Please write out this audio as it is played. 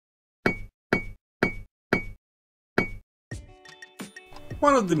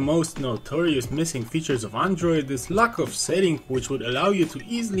One of the most notorious missing features of Android is lack of setting which would allow you to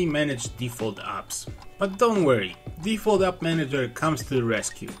easily manage default apps. But don't worry, Default App Manager comes to the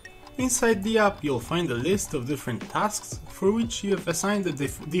rescue. Inside the app you'll find a list of different tasks for which you have assigned a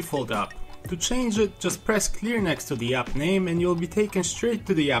default app. To change it, just press clear next to the app name and you'll be taken straight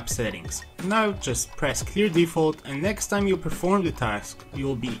to the app settings. Now just press clear default and next time you perform the task,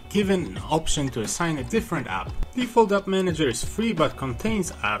 you'll be given an option to assign a different app. Default App Manager is free but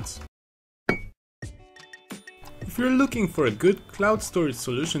contains ads. If you're looking for a good cloud storage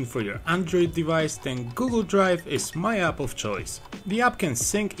solution for your Android device, then Google Drive is my app of choice. The app can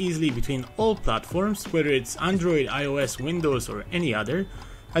sync easily between all platforms, whether it's Android, iOS, Windows or any other.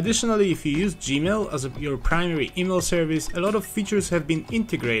 Additionally, if you use Gmail as your primary email service, a lot of features have been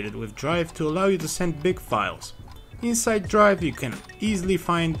integrated with Drive to allow you to send big files. Inside Drive you can easily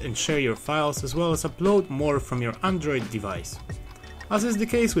find and share your files as well as upload more from your Android device. As is the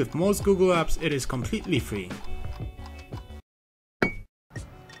case with most Google apps, it is completely free.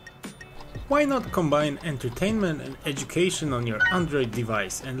 Why not combine entertainment and education on your Android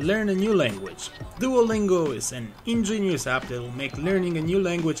device and learn a new language? Duolingo is an ingenious app that will make learning a new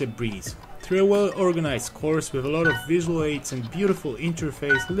language a breeze. Through a well-organized course with a lot of visual aids and beautiful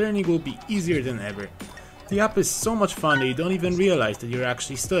interface, learning will be easier than ever. The app is so much fun that you don't even realize that you're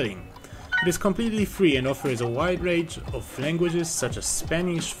actually studying. It is completely free and offers a wide range of languages such as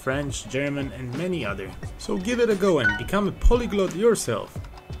Spanish, French, German and many others. So give it a go and become a polyglot yourself.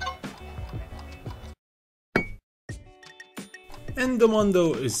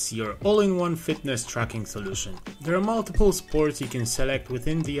 Endomondo is your all-in-one fitness tracking solution. There are multiple sports you can select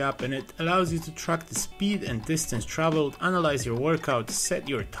within the app and it allows you to track the speed and distance traveled, analyze your workouts, set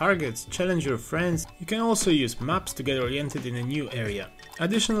your targets, challenge your friends. You can also use maps to get oriented in a new area.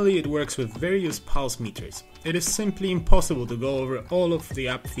 Additionally, it works with various pulse meters. It is simply impossible to go over all of the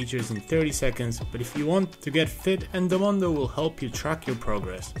app features in 30 seconds, but if you want to get fit, Endomondo will help you track your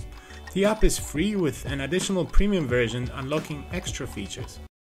progress. The app is free with an additional premium version unlocking extra features.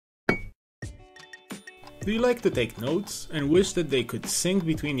 Do you like to take notes and wish that they could sync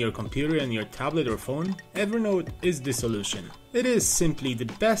between your computer and your tablet or phone? Evernote is the solution. It is simply the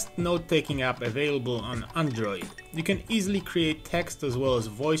best note-taking app available on Android. You can easily create text as well as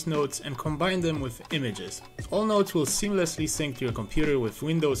voice notes and combine them with images. All notes will seamlessly sync to your computer with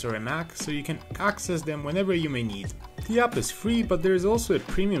Windows or a Mac, so you can access them whenever you may need. The app is free, but there is also a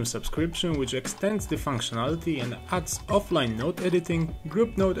premium subscription which extends the functionality and adds offline note editing,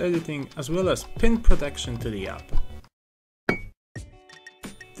 group note editing, as well as pin protection to the app.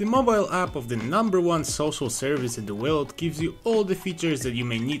 The mobile app of the #1 social service in the world gives you all the features that you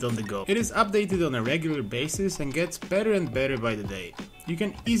may need on the go. It is updated on a regular basis and gets better and better by the day. You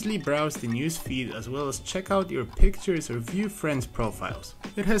can easily browse the news feed as well as check out your pictures or view friends' profiles.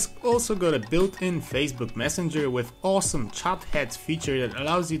 It has also got a built-in Facebook Messenger with awesome chat heads feature that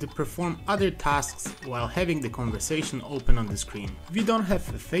allows you to perform other tasks while having the conversation open on the screen. If you don't have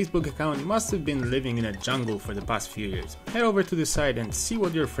a Facebook account, you must have been living in a jungle for the past few years. Head over to the site and see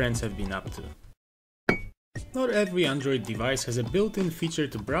what your friends have been up to. Not every Android device has a built-in feature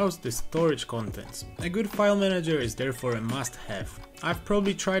to browse the storage contents. A good file manager is therefore a must-have. I've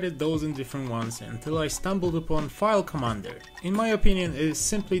probably tried a dozen different ones until I stumbled upon File Commander. In my opinion, it is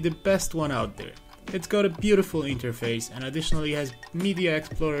simply the best one out there. It's got a beautiful interface and additionally has media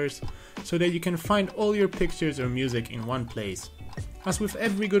explorers so that you can find all your pictures or music in one place. As with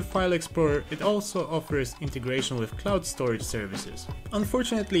every good file explorer, it also offers integration with cloud storage services.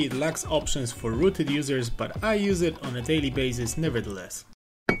 Unfortunately, it lacks options for rooted users, but I use it on a daily basis nevertheless.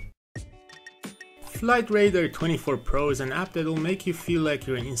 Flightradar24 Pro is an app that will make you feel like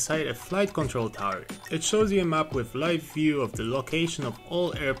you're inside a flight control tower. It shows you a map with live view of the location of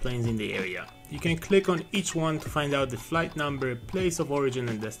all airplanes in the area. You can click on each one to find out the flight number, place of origin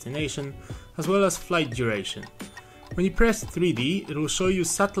and destination, as well as flight duration. When you press 3D, it will show you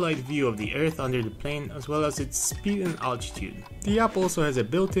satellite view of the Earth under the plane as well as its speed and altitude. The app also has a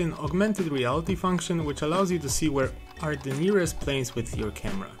built-in augmented reality function which allows you to see where are the nearest planes with your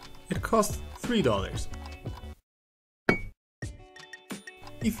camera. It costs $3.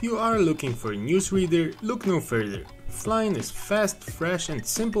 If you are looking for a newsreader, look no further. Flyne is fast, fresh and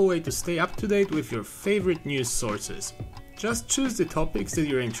simple way to stay up to date with your favorite news sources. Just choose the topics that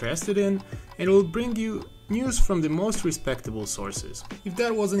you're interested in and it will bring you news from the most respectable sources. If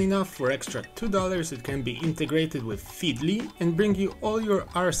that wasn't enough, for extra $2 it can be integrated with Feedly and bring you all your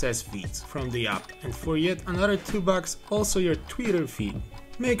RSS feeds from the app, and for yet another $2 also your Twitter feed.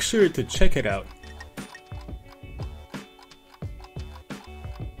 Make sure to check it out.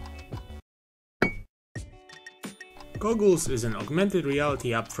 Goggles is an augmented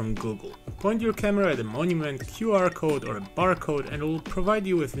reality app from Google. Point your camera at a monument, QR code or a barcode and it will provide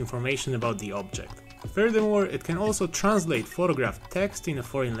you with information about the object. Furthermore, it can also translate photographed text in a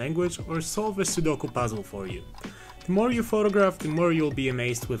foreign language or solve a Sudoku puzzle for you. The more you photograph, the more you'll be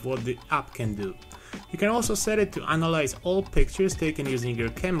amazed with what the app can do. You can also set it to analyze all pictures taken using your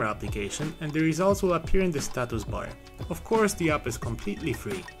camera application and the results will appear in the status bar. Of course, the app is completely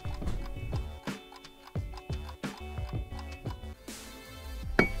free.